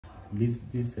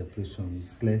this separation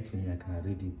is clear to me. I can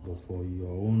read it, but for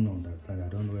your own understanding, I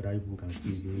don't know whether you can see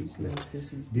it very clear.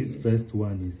 This first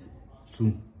one is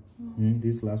 2.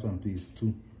 This last one too is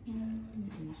 2.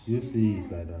 You see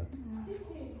it like that.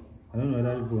 I don't know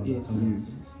whether you understand.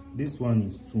 This one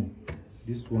is 2.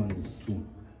 This one is 2.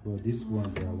 But this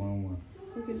one, they are 1 1.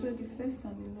 Okay, so the first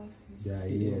and the last is... They are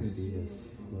A.S.S.S.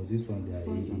 But this one, they are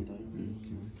A.E.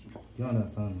 You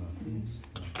understand now? Yes.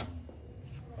 I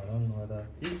don't know whether...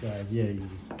 If they are here,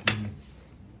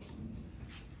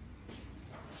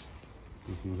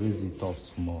 if you raise it up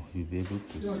small, you'll be able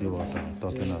to see what I'm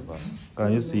talking about.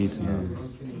 Can you see it now?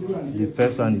 The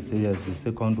first one is A.S. The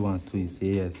second one too is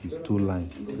A.S. It's 2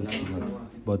 lines.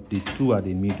 But the 2 at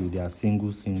the middle, they are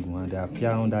single, and they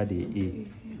appear under the A.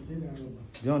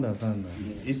 Do you understand that?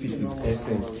 If it is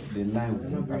S.S, the line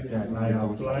will appear at the I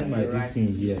apply my this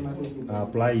thing here. I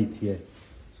apply it here.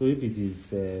 So if it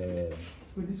is they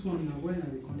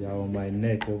are on my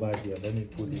neck over there, let me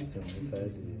put it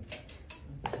inside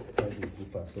the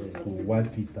buffer so to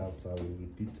wipe it out. I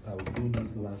will do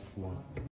this last one.